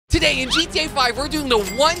Today in GTA 5, we're doing the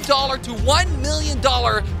 $1 to $1 million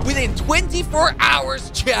within 24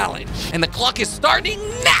 hours challenge. And the clock is starting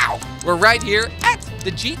now. We're right here at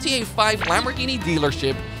the GTA 5 Lamborghini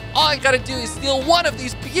dealership. All I gotta do is steal one of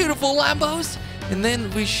these beautiful Lambos, and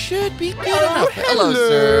then we should be good enough. Hello,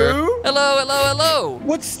 sir. Hello.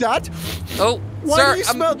 What's that? Oh, Why sir, do you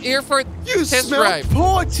smell? I'm here for a You test smell drive.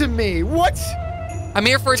 poor to me. What? I'm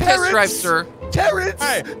here for a test drive, sir. Terrence,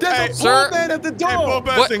 Hey, there's a sir. poor man at the Hey, door. poor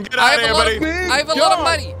person, get out of here, buddy. I have a lot of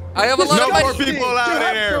money. I have a lot No of more money. people out you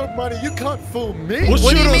have here. no money. You can't fool me. We'll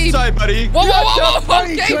What do shoot you mean? outside, buddy. Whoa, You have whoa, no whoa,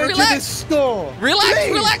 money okay, to enter relax. this store.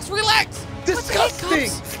 Relax. Please. Disgusting.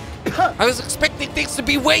 I was expecting things to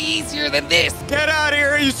be way easier than this. Get out of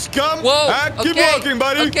here, you scum. Whoa, Keep walking,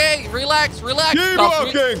 buddy. Okay, relax. Keep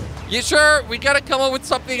Pops. walking. You sure? We gotta come up with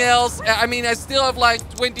something else. I mean, I still have like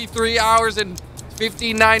 23 hours and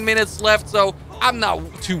 59 minutes left, so I'm not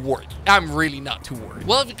too worried. I'm really not too worried.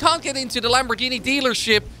 Well, if you can't get into the Lamborghini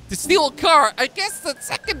dealership to steal a car, I guess the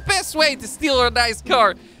second best way to steal a nice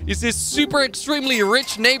car is this super extremely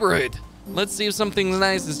rich neighborhood. Let's see if something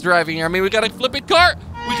nice is driving here. I mean, we got a flipping car.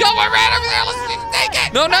 We got one right over there. Let's just take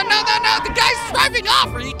it. No. The guy's driving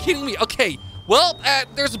off. Are you kidding me? Okay. Well,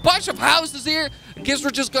 there's a bunch of houses here. I guess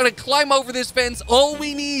we're just going to climb over this fence. All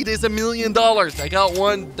we need is $1 million. I got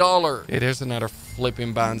 $1. Hey, there's another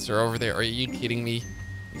flipping bouncer over there. Are you kidding me?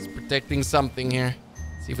 He's protecting something here.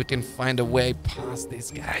 See if we can find a way past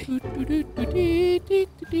this guy. I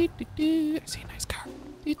see a nice car.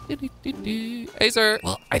 Hey, sir.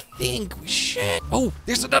 Well, I think we should. Oh,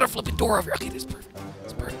 there's another flipping door over here. Okay, this is perfect.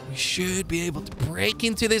 We should be able to break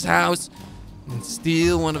into this house and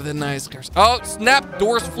steal one of the nice cars. Oh, snap.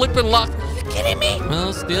 Door's flipping locked. Are you kidding me?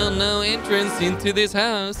 Well, still no entrance into this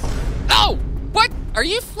house. Oh, what? Are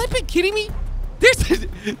you flipping kidding me?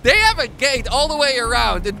 They have a gate all the way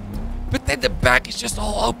around, but then the back is just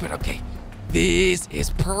all open. Okay. This is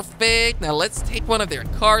perfect. Now let's take one of their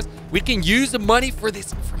cars. We can use the money from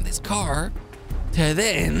this car to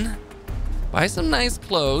then buy some nice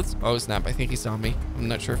clothes. Oh snap, I think he saw me. I'm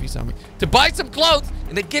not sure if he saw me. To buy some clothes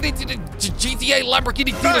and then get into the GTA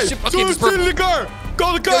Lamborghini dealership. Okay, this is perfect. the car.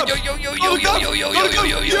 Call the cops. Yo. Go.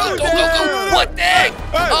 What the heck?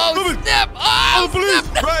 Oh snap. Oh, police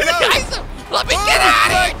snap. right now. Guys, let me get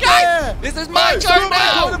out of here, guys. This is my car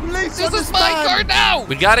now. Police This is my car now.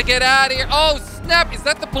 We gotta get out of here. Oh, snap. Is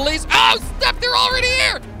that the police? Oh, snap. They're already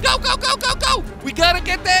here. Go. We gotta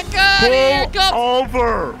get that guy out of here. Go.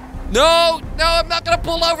 over. No, I'm not gonna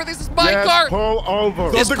pull over. This is my car. Pull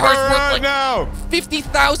over. This Stop the car's car worth right like now.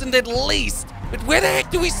 50,000 at least. But where the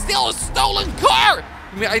heck do we steal a stolen car?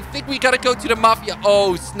 I mean, I think we gotta go to the mafia.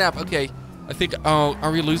 Oh, snap. Okay. I think, oh,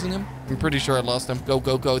 are we losing him? I'm pretty sure I lost him. Go.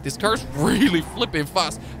 This car's really flipping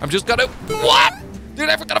fast. I'm just gonna, what? They're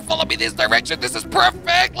never gonna follow me this direction. This is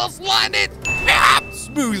perfect. Let's land it.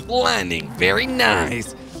 Smooth landing. Very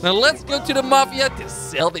nice. Now let's go to the mafia to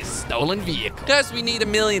sell this stolen vehicle. Because we need $1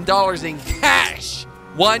 million in cash.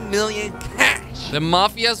 1 million cash. The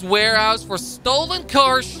mafia's warehouse for stolen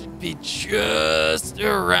cars should be just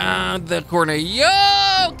around the corner. Yo,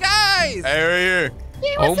 guys. Hey, right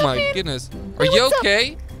here. Oh my goodness. Are you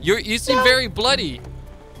okay? You seem very bloody.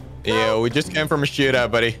 Yeah, we just came from a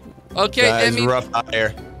shootout, buddy. Okay, I It's mean, rough out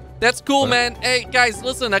here. that's cool, man. Hey, guys,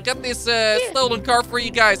 listen, I got this stolen car for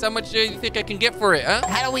you guys. How much do you think I can get for it, huh?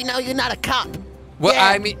 How do we know you're not a cop? Well,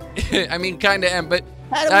 Yeah. I mean, kind of am, but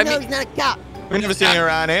How do we know he's not a cop? We never seen you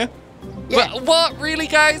around here. Yeah. what, really,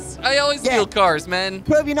 guys? I always Yeah. steal cars, man.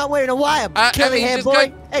 Prove you're not wearing a wire, I curly mean, hair just boy.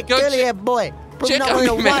 go- Hey, go curly ch- hair boy. Prove you're Check not on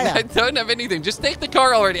wearing me, a man. I wire. don't have anything. Just take the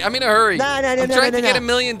car already. I'm in a hurry. No, I'm trying to get $1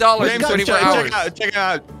 million in James, 24 check hours. it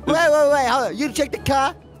out. Wait, hold on. You check the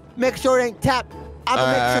car. Make sure it ain't tapped. I'm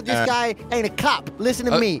gonna make sure this guy ain't a cop. Listen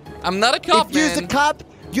to me. I'm not a cop, If you're man. a cop,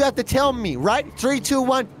 you have to tell me, right? 3, 2,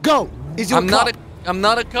 1, go. Is you a cop? I'm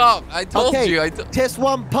not a cop. I told Okay. you. Test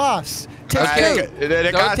 1 pass. Test Okay. 2.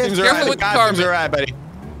 The costumes are careful right. The with the costumes car, are right, buddy.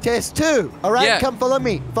 Test 2. All right, Yeah. come follow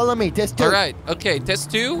me. Follow me. Test 2. All right. Okay.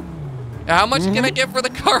 Test 2. How much can I get for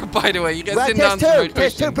the car, by the way? You guys Right, didn't test answer my 2.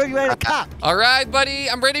 Test 2. question. Prove you ain't a cop. All right, buddy.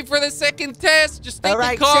 I'm ready for the second test. Just take All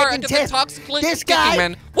right, the car. I second got test. the toxic This kicking, guy,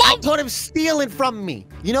 man. I Whoa! told him stealing from me.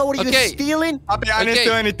 You know what he Okay. was stealing? Poppy, I didn't Okay.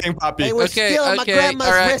 steal anything, Poppy. He was Okay, stealing my okay, grandma's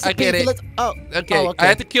all right, I recipe. get it. Okay. I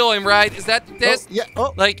had to kill him, right? Is that the test? yeah.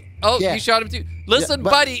 Oh. Like, Yeah. you shot him too. Listen,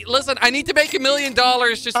 but- buddy. Listen, I need to make $1 million.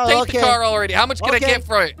 Just Oh, take okay. the car already. How much can I Okay. get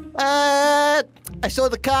for it? I saw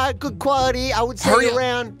the car, good quality. I would say Hurry up.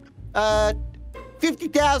 around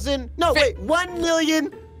 50,000. No, wait, 1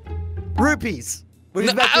 million rupees. Which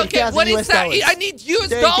is about Okay, 30,000 what is US that? dollars. I need US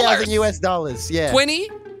 30,000 dollars. US dollars, yeah. 20?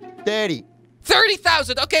 30.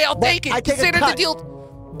 30,000. Okay, I'll But take it. I take a Consider the cut.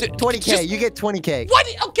 deal. 20K. You get 20K. What?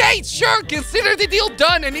 Okay, sure. Consider the deal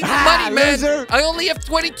done. I need the money, man. Loser. I only have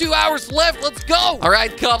 22 hours left. Let's go. All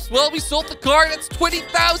right, cops. Well, we sold the car. That's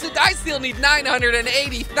 $20,000. I still need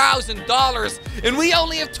 $980,000, and we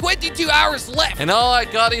only have 22 hours left. And all I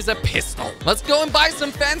got is a pistol. Let's go and buy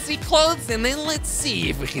some fancy clothes, and then let's see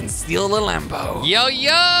if we can steal the Lambo. Yo,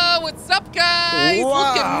 yo, what's up, guys?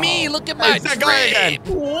 Wow. Look at me. Look at my It's that guy again.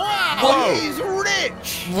 drip. Wow. Whoa. He's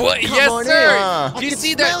rich. What? Come Yes, on sir. in. Do you can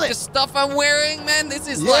see smell the it. stuff I'm wearing, man? This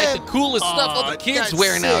is Yeah. like the coolest stuff all the Aw, kids that's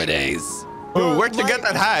wear sick. nowadays. Ooh, where'd you get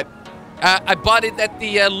that hat? I bought it at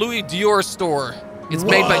the Louis Dior store. It's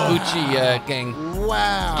made by Gucci, gang.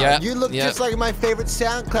 Wow. Yeah, You look yeah. just like my favorite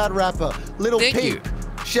SoundCloud rapper, Little Thank Peep.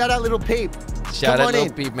 Shout out, Little Peep. Shout Come out on Lil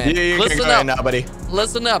in. Peep, man. You can Listen go up. in now, buddy.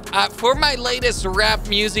 Listen up. For my latest rap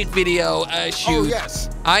music video shoot, Oh, yes.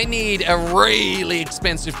 I need a really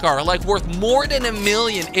expensive car, like worth more than $1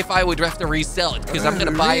 million if I would have to resell it, because I'm going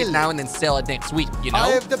to buy it Really? now and then sell it next week, you know? I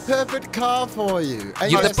have the perfect car for you. And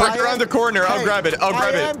You have yes, the I Park around am- the corner. I'll Hey, grab it. I'll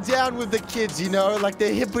grab I it. am down with the kids, you know, like the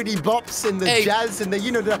hippity bops and the Hey. jazz and the,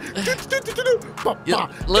 you know, the. Yeah,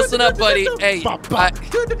 listen up, buddy. Hey,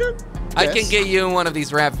 I can Yes. get you in one of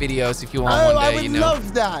these rap videos if you want Oh, one I day, would you know?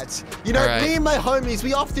 love that. You know, All right. me and my homies,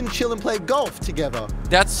 we often chill and play golf together.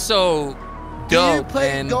 That's so Do you dope, play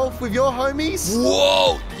man. golf with your homies?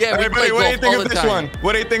 Whoa! Yeah, we Hey, play buddy, what do you golf think all of the this time. one?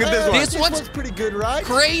 What do you think of this one? This one's one's pretty good, right?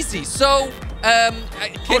 Crazy. So, can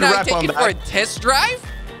Put a I wrap take on it for a that. test drive?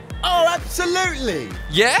 Oh, absolutely.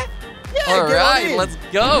 Yeah? Yeah, All get on right, in. let's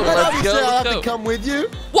go. But Let's obviously go. I'll have Let's to go. come with you.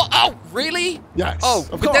 Well, oh, really? Yes, Oh,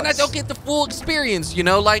 of but then I course. don't get the full experience, you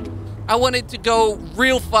know? Like, I want it to go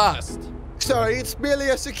real fast. Sorry, it's merely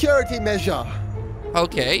a security measure.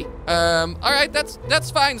 Okay. All right,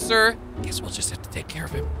 that's fine, sir. Guess we'll just have to take care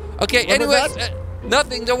of him. Okay, What was anyways, that?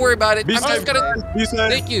 nothing. Don't worry about it. Be I'm just safe, gonna... man. Be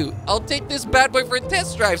safe. Thank you. I'll take this bad boy for a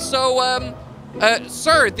test drive. So,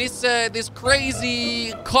 sir, this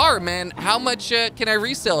crazy car, man, how much can I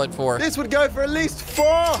resell it for? This would go for at least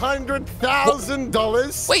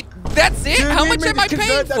 $400,000. Wait, that's it? Do you How need much me am to I paying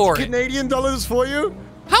convert that for to it? Canadian dollars for you?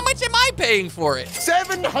 How much am I paying for it?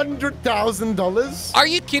 $700,000. Are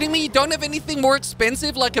you kidding me? You don't have anything more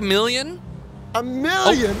expensive, like $1 million? $1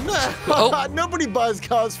 million? Oh. Nobody buys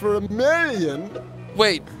cars for $1 million.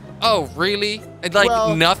 Wait. Oh, really? Like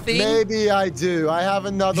Well, nothing? Maybe I do. I have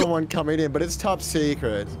another You- one coming in, but it's top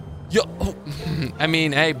secret. Yo, oh, I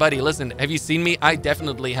mean, hey, buddy, listen. Have you seen me? I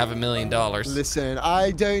definitely have $1 million. Listen,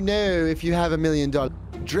 I don't know if you have $1 million.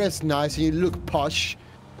 Dress nice and you look posh.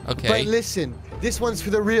 Okay. But listen, this one's for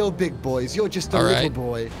the real big boys. You're just a All little right.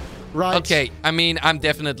 boy, right? Okay. I mean, I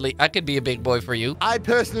could be a big boy for you. I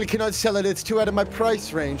personally cannot sell it. It's too out of my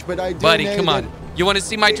price range, but I do Buddy, know come that- on. You want to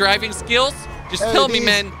see my driving skills? Just Oh, tell me, these-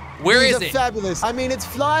 man. Where these is are it? fabulous. I mean, it's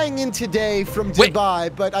flying in today from Wait.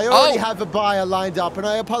 Dubai, but I already Oh. have a buyer lined up, and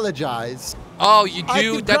I apologize. Oh, you I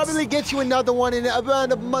do? could That's probably get you another one in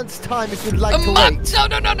around a month's time if you'd like a to month.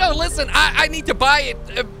 wait. No. Listen, I need to buy it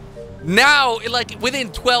now, like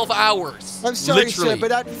within 12 hours. I'm sorry, Literally. sir, but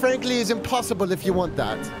that frankly is impossible if you want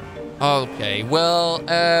that. Okay. Well,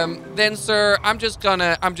 then, sir, I'm just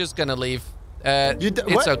gonna leave. It's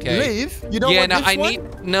What? okay. Leave? You don't Yeah, want no, this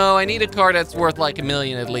I need a car that's worth like $1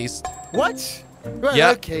 million at least. What? Well,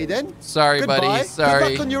 Yep. okay then. Sorry, Goodbye. buddy. Good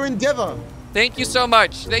Sorry. luck on your endeavor. Thank you so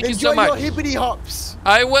much. Thank you Enjoy so much. your hippity hops.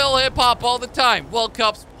 I will hip hop all the time. Well,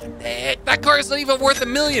 cops, what the heck? That car is not even worth $1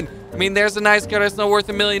 million. I mean, there's a nice car that's not worth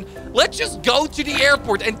 $1 million. Let's just go to the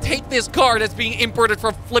airport and take this car that's being imported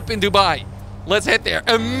from flippin' Dubai. Let's head there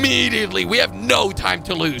immediately. We have no time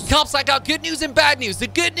to lose. Cops, I got good news and bad news. The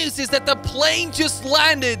good news is that the plane just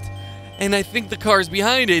landed, and I think the car's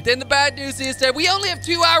behind it. And the bad news is that we only have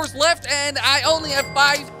 2 hours left, and I only have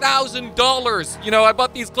 $5,000. You know, I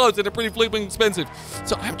bought these clothes, and they're pretty flipping expensive.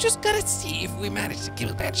 So I'm just gonna see if we manage to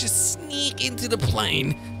just sneak into the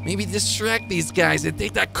plane. Maybe distract these guys and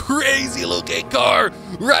take that crazy looking car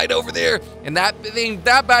right over there. And that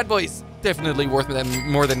bad boy's definitely worth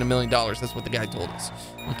more than $1 million. That's what the guy told us.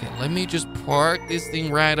 Okay, let me just park this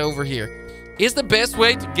thing right over here. Is the best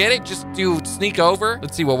way to get it just to sneak over?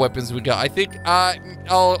 Let's see what weapons we got. I think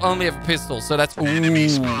I'll only have a pistol, so that's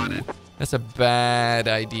that's a bad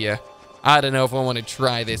idea. I don't know if I want to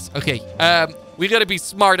try this. Okay, we gotta be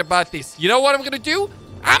smart about this. You know what I'm gonna do?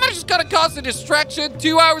 I'm just gonna cause a distraction.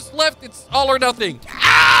 2 hours left. It's all or nothing.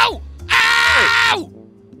 Ow! Ow!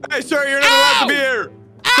 Hey, sir, you're not allowed to be here.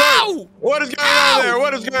 Ow! Sir, what is going Ow! on there?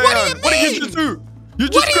 What is going What do on? you What did mean? you just do? You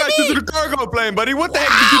What just do you crashed into mean? the cargo plane, buddy. What the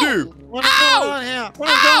heck did you do? What is Ow! going on here? What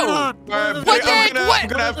is Ow! going on? Buddy, What the heck? I'm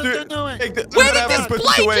gonna have to doing? take the, I'm Where gonna did have this to put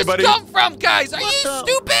this plane away, just buddy. come from, guys? Are you What the-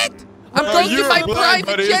 stupid? I'm Oh, going to you're my blind, private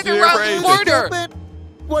buddy. jet You're around crazy. the corner. Stupid.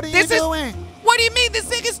 What are you doing? What do you mean? This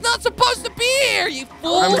thing is not supposed to be here, you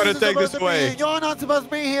fool! I'm gonna This is take supposed this to be away. here. You're not supposed to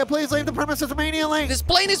be here. Please leave the premises immediately. This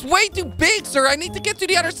plane is way too big, sir. I need to get to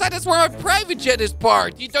the other side. That's where my private jet is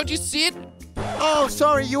parked. Don't you see it? Oh,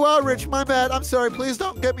 sorry. You are rich. My bad. I'm sorry. Please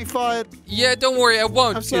don't get me fired. Yeah, don't worry, I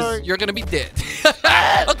won't. I'm 'cause sorry. You're gonna be dead.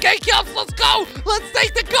 Okay, cops, let's go. Let's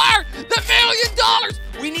take the car. The $1 million.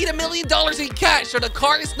 We need $1 million in cash, so the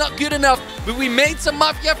car is not good enough. But we made some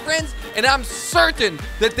mafia friends, and I'm certain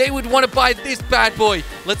that they would want to buy this bad boy.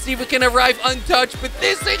 Let's see if we can arrive untouched. But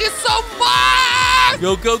this thing is so fast.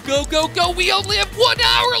 Go, go, go, go, go. We only have 1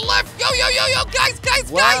 hour left. Yo, yo, yo, yo, guys.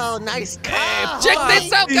 Wow, nice car. Check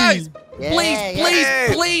this out, guys.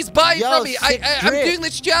 Yeah, Please buy it Yo, from me. sick I'm drip. doing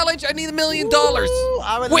this challenge. I need $1 million. Ooh,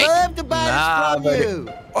 I would Wait. love to buy this buddy. from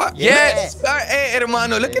you. What? Yes. Hey,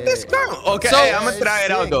 hermano, look at this car. Okay, So- hey, I'm gonna try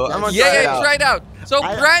it out though. I'm gonna try it Yeah, out. try it out. So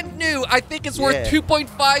I- brand new, I think it's worth Yeah.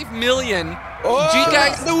 2.5 million. Oh, Do you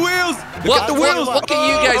guys? the wheels. Look What at the wheels. What can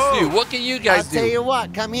you guys Oh. do? What can you I'll guys tell do? you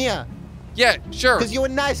what. Come here. Yeah, sure. Because you're a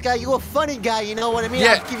nice guy. You're a funny guy. You know what I mean?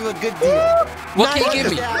 Yeah. I'll give you a good deal. What can you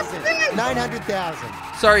give me? 900,000.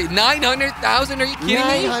 Sorry, 900,000? Are you kidding me?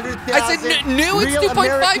 900,000. I said new. It's real 2.5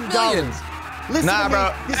 American million. dollars. Listen Nah, to me.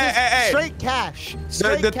 bro. This Hey, is hey, hey. straight cash.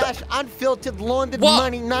 Straight the- cash, unfiltered, laundered What?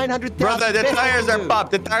 money. 900,000. Brother, the Best tires you are can do.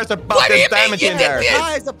 popped. The tires are popped. What do you There's mean damage you in did there. this?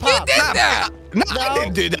 Tires are You popped. did that. No, No. I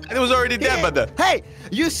didn't do that. It was already dead, brother. Hey,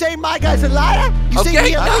 you say my guy's a liar? You say Okay,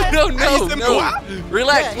 he a liar? no, what?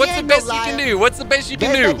 Relax. Yeah, he What's the ain't no best you can liar. do? What's the best you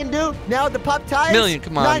can Best I do? can do now the pop tires. Million,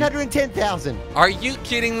 come on. 910,000. Are you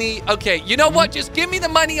kidding me? Okay, you know what? Just give me the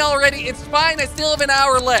money already. It's fine. I still have an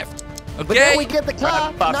hour left. But then Okay? we get the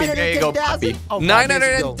car. Poppy, there you go, 910,000. Poppy. Oh, 5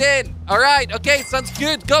 years ago. 910. All right. Okay, sounds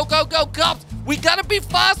good. Go, go, go, cops. We gotta be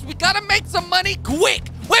fast. We gotta make some money quick.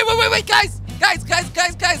 Wait, guys.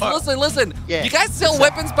 Listen. Yeah. You guys sell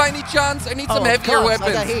weapons by any chance? I need some Oh, heavier of course, I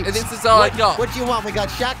weapons. got heaps. And this is all I got. What do you want? We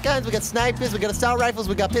got shotguns, we got snipers, we got assault rifles,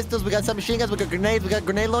 we got pistols, we got submachine guns, we got grenades, we got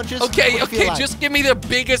grenade launchers. Okay, What do you feel like? just give me the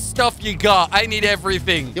biggest stuff you got. I need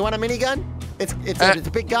everything. You want a minigun? It's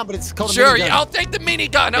a big gun, but it's called a Sure, minigun. yeah, I'll take the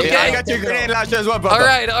minigun. Okay. Yeah, I got your grenade launcher as well, brother.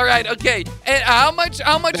 All right, okay. And how much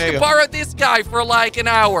There you to go. borrow this guy for like an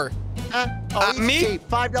hour? Oh, he's me? cheap.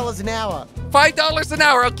 $5 an hour. $5 an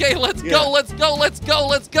hour. Okay, let's Yeah.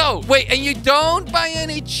 go. Wait, and you don't by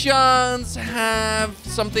any chance have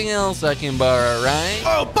something else I can borrow, right?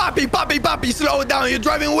 Oh, Poppy, slow down. You're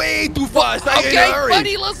driving way too fast. I Okay, in a hurry.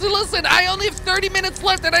 buddy, listen. I only have 30 minutes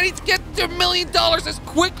left and I need to get to $1 million as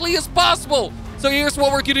quickly as possible. So here's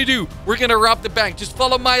what we're gonna do. We're gonna rob the bank. Just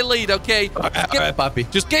follow my lead, okay? All right, Poppy.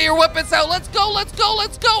 Just get your weapons out. Let's go.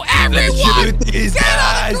 Everyone! shoot these Get on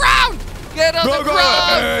guys. the ground! Get on the Go,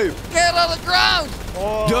 ground! hey. Get on the ground!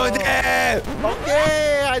 Oh. Do that.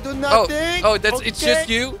 Okay, I do Oh, nothing. it's just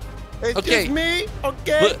you? It's Okay. just me.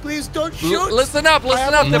 Okay, Li- please don't shoot. Listen up. I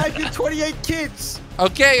have a The- wife and 28 kids.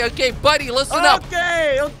 Okay, buddy, listen up.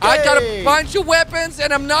 Okay. I got a bunch of weapons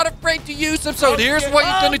and I'm not afraid to use them. So here's what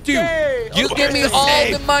you're gonna do. You give me Where's the all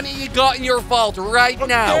safe? the money you got in your vault right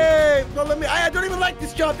now. Okay, well, I don't even like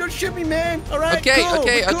this job. Don't shoot me, man. All right, Okay, cool.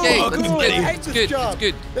 okay. We're cool. That's We're cool. good. I hate It's this good. job. It's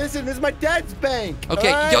good. Listen, this is my dad's bank.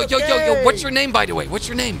 Okay, all right? yo. Okay. What's your name, by the way? What's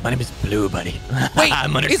your name? My name is Blue, buddy. Wait,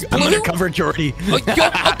 I'm is Blue? undercover, Jordy.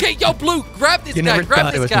 Yo, Blue, grab this You guy. never Grab thought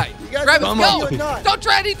it this was guy. me. You guys Grab are him. Come Go. on. not. Don't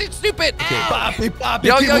try anything stupid. Poppy,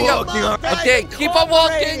 Yo, keep yo, yo. walking. All right. Okay, Guys, keep on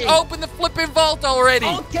walking. already. Open the flipping vault already.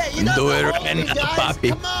 Okay, you don't Do know it hold right me, now, guys. Poppy.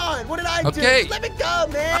 Come on, what did I do? Okay. Just let me go,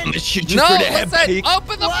 man. I'm gonna shoot you No, through the head, listen. buddy.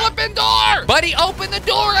 Open the What? flipping door. Buddy, open the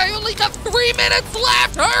door. I only got 3 minutes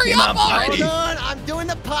left. Hurry Come up on, already. buddy. Hold on, I'm doing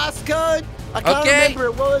the passcode. I can't Okay. remember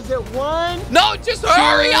it. What was it? 1? No, just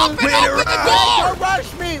hurry up and Wait, open the right. door. Don't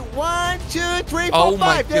rush me. 1, 2, 3, 4, Oh 5.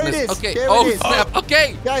 my There goodness. it is. Okay. There Oh it is. snap.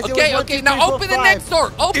 Okay. Guys, it was Okay. 1, Okay. 2, Now 3, 4, open the 5. next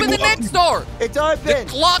door. Open the next door. It's The open.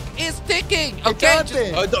 clock is ticking. Okay. It's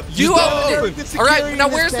Just, open. you Just open open. it. The All right. security Now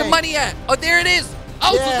in this where's the bank. money at? Oh, there it is.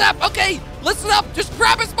 Oh, Yeah. snap. Okay. Listen up. Just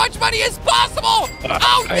grab as much money as possible.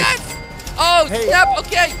 Oh right. yes. Oh Hey. snap.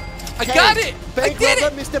 Okay. I Hey, got it. I Bank did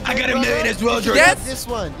robber, it. Mr. I Bank got a robber. million as well, You should Jordy. grab Yes. this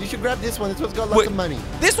one. You should grab this one. This one's got lots Wait. of money.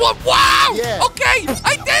 This one. Wow. Yeah. Okay.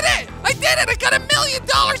 I did it. I got $1 million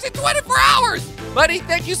in 24 hours. Buddy,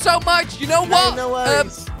 thank you so much. You know what? no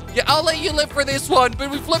worries. Yeah, I'll let you live for this one, but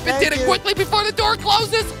we flip and Thank did it you. quickly before the door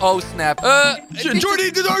closes. Oh, snap. Jordy,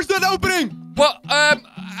 the door's not opening. Well, I'm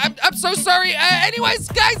so sorry. Anyways,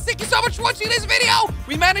 guys, thank you so much for watching this video.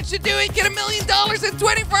 We managed to do it, get $1 million in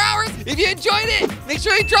 24 hours. If you enjoyed it, make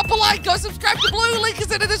sure you drop a like. Go subscribe to Blue. Link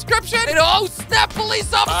is in the description. And oh, snap,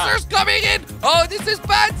 police officers coming in. Oh, this is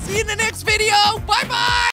bad. See you in the next video. Bye-bye.